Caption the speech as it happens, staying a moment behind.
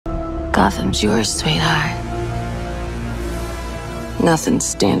Gotham's yours, sweetheart. Nothing's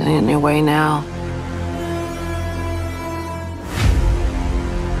standing in your way now.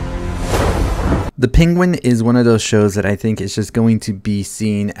 The Penguin is one of those shows that I think is just going to be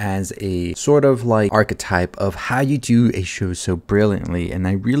seen as a sort of like archetype of how you do a show so brilliantly, and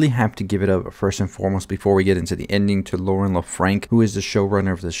I really have to give it up first and foremost before we get into the ending to Lauren LeFranc, who is the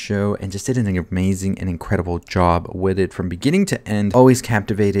showrunner of the show and just did an amazing and incredible job with it from beginning to end. Always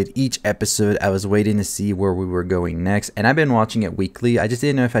captivated each episode. I was waiting to see where we were going next, and I've been watching it weekly. I just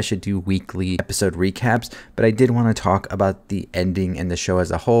didn't know if I should do weekly episode recaps, but I did want to talk about the ending and the show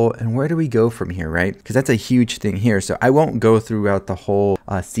as a whole and where do we go from here, right? Because that's a huge thing here. So I won't go throughout the whole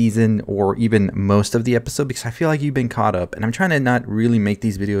season or even most of the episode because I feel like you've been caught up, and I'm trying to not really make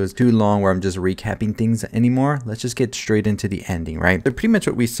these videos too long where I'm just recapping things anymore. Let's just get straight into the ending, right? So pretty much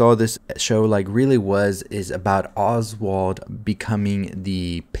what we saw this show like really is about Oswald becoming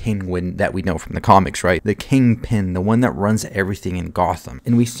the Penguin that we know from the comics, right? The kingpin, the one that runs everything in Gotham.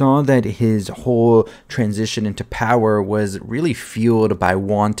 And we saw that his whole transition into power was really fueled by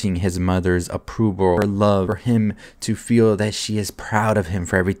wanting his mother's approval or love, for him to feel that she is proud of him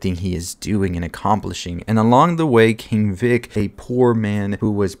for everything he is doing and accomplishing. And along the way, King Vic, a poor man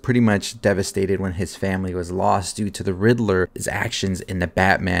who was pretty much devastated when his family was lost due to the Riddler's actions in the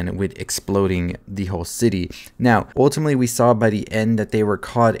Batman with exploding the whole city. Now, ultimately, we saw by the end that they were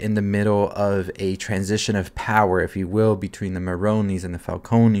caught in the middle of a transition of power, if you will, between the Maronis and the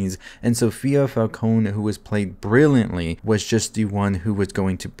Falcones. And Sophia Falcone, who was played brilliantly, was just the one who was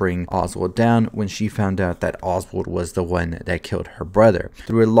going to bring Oswald down when she found out that Oswald was the one that killed her brother.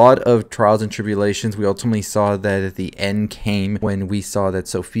 Through a lot of trials and tribulations, we ultimately saw that the end came when we saw that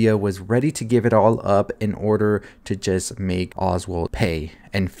Sophia was ready to give it all up in order to just make Oswald pay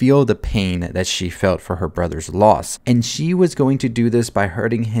and feel the pain that she felt for her brother's loss. And she was going to do this by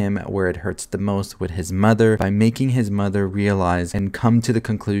hurting him where it hurts the most, with his mother, by making his mother realize and come to the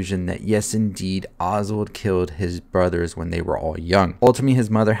conclusion that yes, indeed, Oswald killed his brothers when they were all young. Ultimately, his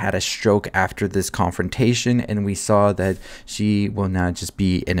mother had a stroke after this confrontation, and we saw that she will now just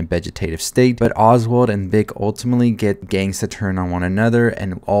be in a vegetative state. But Oswald and Vic ultimately get gangs to turn on one another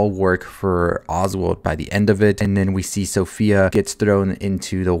and all work for Oswald by the end of it. And then we see Sophia gets thrown into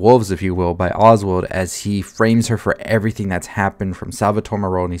the wolves, if you will, by Oswald as he frames her for everything that's happened, from Salvatore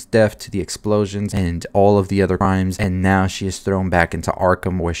Maroni's death to the explosions and all of the other crimes. And now she is thrown back into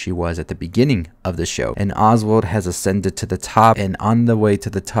Arkham, where she was at the beginning of the show. And Oswald has ascended to the top, and on the way to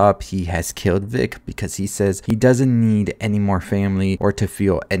the top, he has killed Vic because he says he doesn't need any more family or to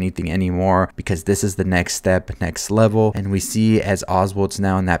feel anything anymore, because this is the next step, next level. And we see as Oswald's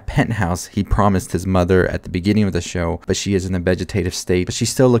now in that penthouse he promised his mother at the beginning of the show, but she is in a vegetative state, but she's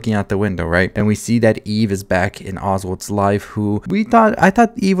still looking out the window, right? And we see that Eve is back in Oswald's life, who I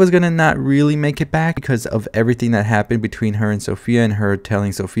thought Eve was gonna not really make it back because of everything that happened between her and Sophia, and her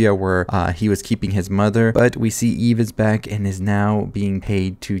telling Sophia where he was keeping his mother. But we see Eve is back and is now being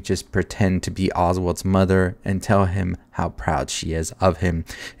paid to just pretend to be Oswald's mother and tell him how proud she is of him,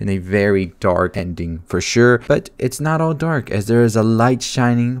 in a very dark ending for sure. But it's not all dark, as there is a light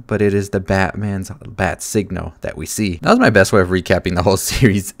shining, but it is the Batman's bat signal that we see. That was my best way of recapping the whole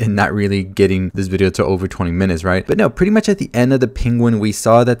series and not really getting this video to over 20 minutes, right? But no, pretty much at the end of the Penguin, we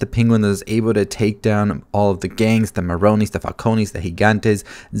saw that the Penguin was able to take down all of the gangs, the Maronis, the Falcones, the Gigantes,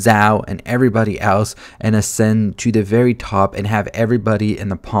 Zao, and everybody else, and ascend to the very top and have everybody in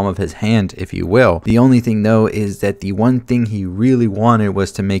the palm of his hand, if you will. The only thing though is that the one thing he really wanted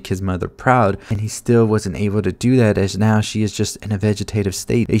was to make his mother proud, and he still wasn't able to do that, as now she is just in a vegetative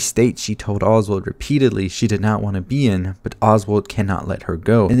state, a state she told Oswald repeatedly she did not want to be in, but Oswald cannot let her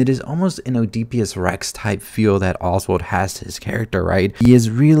go. And it is almost an Oedipus Rex type feel that Oswald has to his character, right? He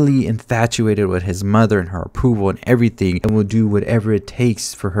is really infatuated with his mother and her approval and everything, and will do whatever it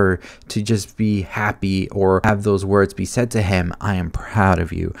takes for her to just be happy or have those words be said to him, I am proud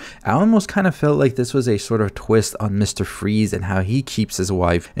of you. I almost kind of felt like this was a sort of twist on Mr. Freeze and how he keeps his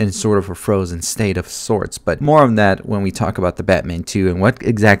wife in sort of a frozen state of sorts. But more on that when we talk about the Batman 2 and what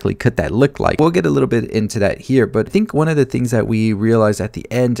exactly could that look like. We'll get a little bit into that here, but I think one of the things that we realized at the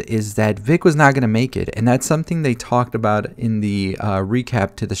end is that Vic was not going to make it, and that's something they talked about in the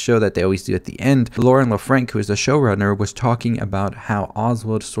recap to the show that they always do at the end. Lauren LeFranc, who is the showrunner, was talking about how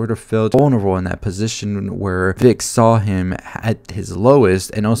Oswald sort of felt vulnerable in that position where Vic saw him at his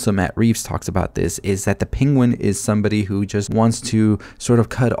lowest, and also Matt Reeves talks about this, is that the Penguin is somebody somebody who just wants to sort of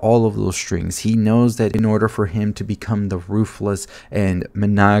cut all of those strings. He knows that in order for him to become the ruthless and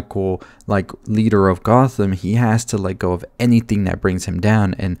maniacal like leader of Gotham, he has to let go of anything that brings him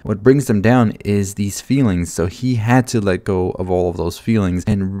down, and what brings him down is these feelings. So he had to let go of all of those feelings,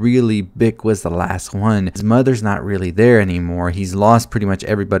 and really Vic was the last one. His mother's not really there anymore. He's lost pretty much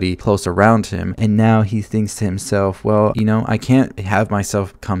everybody close around him, and now he thinks to himself, well, you know, I can't have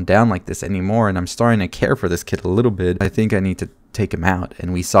myself come down like this anymore, and I'm starting to care for this kid a little bit. I think I need to take him out.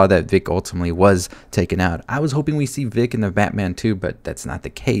 And we saw that Vic ultimately was taken out. I was hoping we see Vic in the Batman too, but that's not the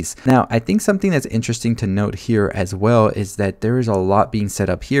case. Now, I think something that's interesting to note here as well is that there is a lot being set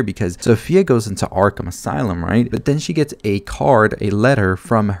up here, because Sophia goes into Arkham Asylum, right? But then she gets a card, a letter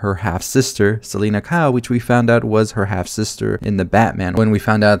from her half-sister, Selina Kyle, which we found out was her half-sister in the Batman, when we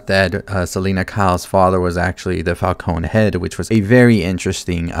found out that Selina Kyle's father was actually the Falcone head, which was a very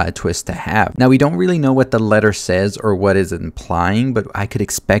interesting twist to have. Now, we don't really know what the letter says or what is implied, but I could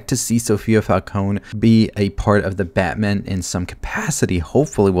expect to see Sophia Falcone be a part of the Batman in some capacity.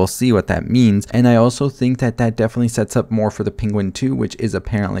 Hopefully we'll see what that means, and I also think that that definitely sets up more for the Penguin 2, which is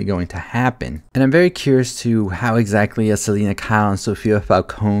apparently going to happen. And I'm very curious to how exactly a Selina Kyle and Sophia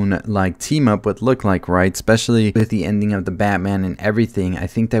Falcone like team up would look like, right? Especially with the ending of the Batman and everything. I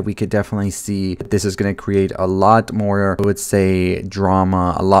think that we could definitely see that this is going to create a lot more, I would say,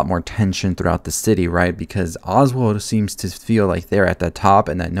 drama, a lot more tension throughout the city, right? Because Oswald seems to feel like they're at the top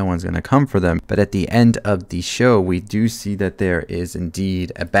and that no one's going to come for them. But at the end of the show, we do see that there is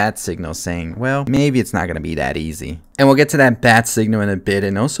indeed a bat signal saying, well, maybe it's not going to be that easy. And we'll get to that bat signal in a bit.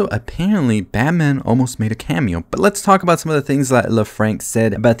 And also, apparently, Batman almost made a cameo. But let's talk about some of the things that LeFranc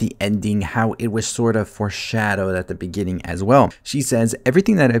said about the ending, how it was sort of foreshadowed at the beginning as well. She says,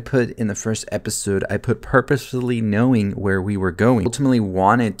 everything that I put in the first episode, I put purposefully knowing where we were going. Ultimately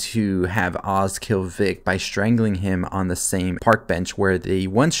wanted to have Oz kill Vic by strangling him on the same park bench where they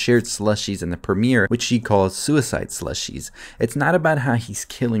once shared slushies in the premiere, which she calls suicide slushies. It's not about how he's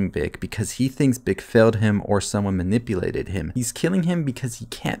killing Vic because he thinks Vic failed him or someone manipulated him. He's killing him because he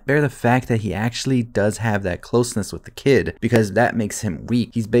can't bear the fact that he actually does have that closeness with the kid, because that makes him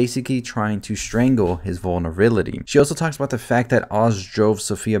weak. He's basically trying to strangle his vulnerability. She also talks about the fact that Oz drove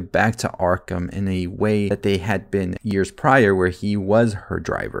Sophia back to Arkham in a way that they had been years prior, where he was her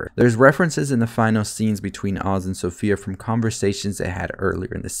driver. There's references in the final scenes between Oz and Sophia from conversations they had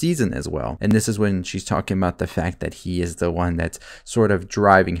earlier in the season as well. And this is when she's talking about the fact that he is the one that's sort of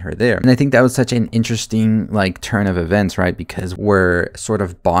driving her there. And I think that was such an interesting like turn of events, right? Because we're sort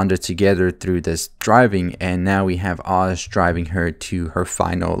of bonded together through this driving, and now we have Oz driving her to her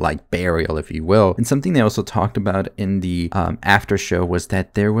final like burial, if you will. And something they also talked about in the after show was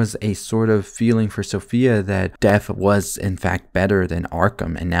that there was a sort of feeling for Sophia that death was in fact better than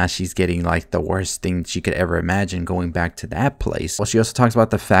Arkham, and now she's getting like the worst thing she could ever imagine, going back to that place. Well, she also talks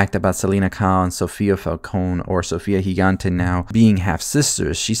about the fact about Selina Kyle and Sophia Falcone, or Sophia Gigante now, being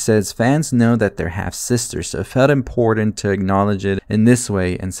half-sisters. She says fans know that they're half-sisters, so it felt important to acknowledge it in this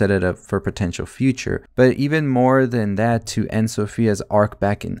way and set it up for potential future. But even more than that, to end Sophia's arc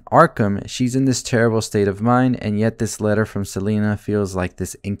back in Arkham, she's in this terrible state of mind, and yet this letter from Selina feels like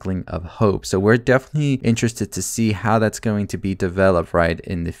this inkling of hope. So we're definitely interested to see how that's going to be developed right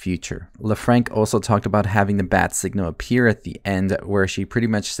in the future. LeFranc also talked about having the bat signal appear at the end, where she pretty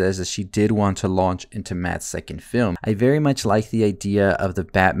much says that she did want to launch into Matt's second film. I very much like the idea of the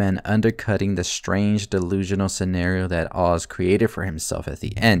Batman undercutting the strange delusional scenario that Oz created for himself at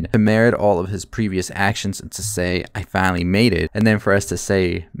the end, to merit all of his previous actions and to say, I finally made it, and then for us to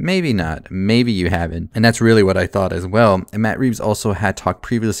say, maybe not, maybe you haven't. And that's really what I thought as well. And Matt Reeves also had talked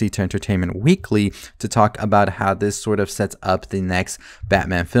previously to Entertainment Weekly to talk about how this sort of sets up the next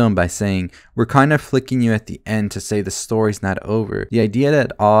Batman film by saying, we're kind of flicking you at the end to say the story's not over. The idea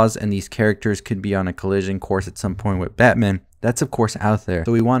that Oz and these characters could be on a collision course at some point with Batman, that's of course out there.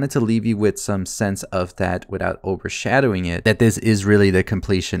 So we wanted to leave you with some sense of that without overshadowing it, that this is really the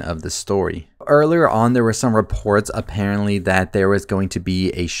completion of the story. Earlier on, there were some reports apparently that there was going to be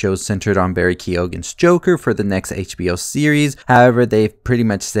a show centered on Barry Keoghan's Joker for the next HBO series. However, they've pretty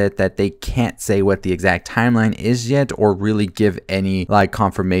much said that they can't say what the exact timeline is yet, or really give any like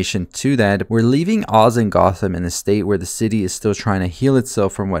confirmation to that. We're leaving Oz and Gotham in a state where the city is still trying to heal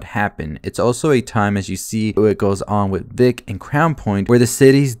itself from what happened. It's also a time, as you see what goes on with Vic and Crown Point, where the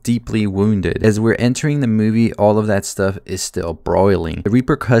city's deeply wounded. As we're entering the movie, all of that stuff is still broiling. The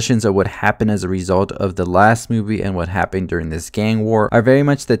repercussions of what happened as a result of the last movie and what happened during this gang war are very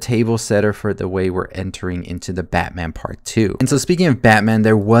much the table setter for the way we're entering into the Batman Part 2. And so speaking of Batman,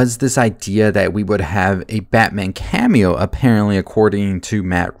 there was this idea that we would have a Batman cameo, apparently according to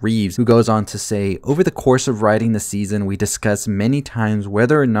Matt Reeves, who goes on to say, over the course of writing the season, we discussed many times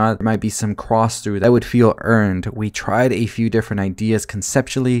whether or not there might be some cross through that would feel earned. We tried a few different ideas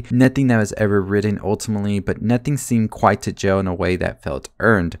conceptually, nothing that was ever written ultimately, but nothing seemed quite to gel in a way that felt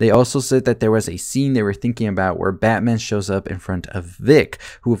earned. They also said that there was a scene they were thinking about where Batman shows up in front of Vic,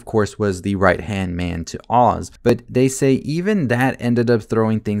 who of course was the right-hand man to Oz, but they say even that ended up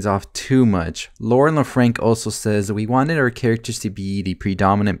throwing things off too much. Lauren LeFranc also says, we wanted our characters to be the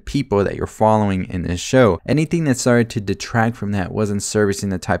predominant people that you're following in this show. Anything that started to detract from that wasn't servicing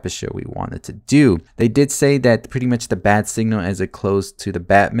the type of show we wanted to do. They did say that pretty much the bat signal as it close to the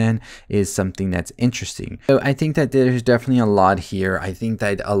Batman is something that's interesting. So I think that there's definitely a lot here. I think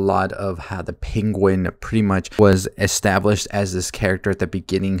that a lot of how the Penguin pretty much was established as this character at the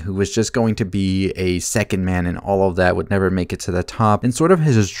beginning who was just going to be a second man and all of that, would never make it to the top, and sort of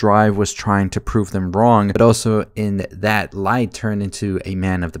his drive was trying to prove them wrong, but also in that light turned into a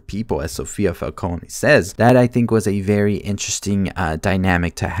man of the people, as Sofia Falcone says. That I think was a very interesting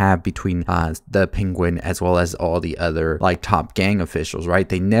dynamic to have between the Penguin as well as all the other like top gang officials, right?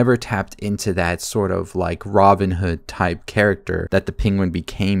 They never tapped into that sort of like Robin Hood type character that the Penguin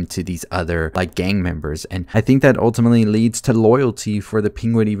became to these other like gang members, and I think that ultimately leads to loyalty for the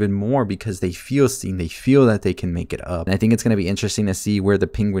Penguin even more because they feel seen, they feel that they can make it up. And I think it's going to be interesting to see where the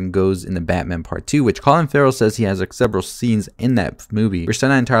Penguin goes in the Batman Part 2, which Colin Farrell says he has like several scenes in that movie. We're still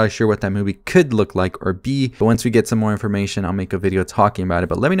not entirely sure what that movie could look like or be, but once we get some more information, I'll make a video talking about it.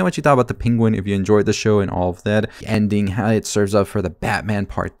 But let me know what you thought about the Penguin, if you enjoyed the show and all of that, the ending, how it serves up for the Batman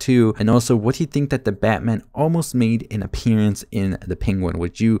Part 2, and also what do you think that the Batman almost made an appearance in the Penguin?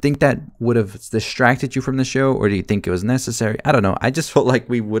 Would you think that would have distracted you from the show, or do you think it was necessary? I don't know. I just felt like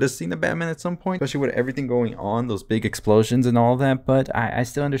we would have seen the Batman at some point, especially with everything going on, those big explosions and all that, but I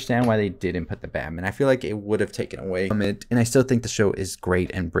still understand why they didn't put the Batman. I feel like it would have taken away from it, and I still think the show is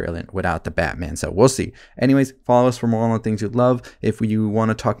great and brilliant without the Batman, so we'll see. Anyways, follow us for more on the things you love. If you want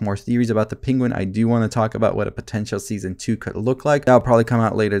to talk more theories about the Penguin, I do want to talk about what a potential season 2 could look like. That'll probably come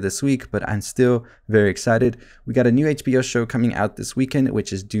out later this week, but I'm still very excited. We got a new HBO show coming out this weekend,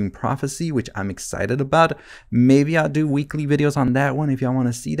 which is Doom Prophecy, which I'm excited about. Maybe I'll do weekly videos on that one if y'all want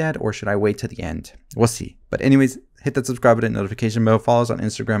to see that, or should I wait to the end? We'll see. But anyways, hit that subscribe button, notification bell, follow us on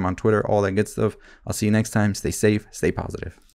Instagram, on Twitter, all that good stuff. I'll see you next time. Stay safe, stay positive.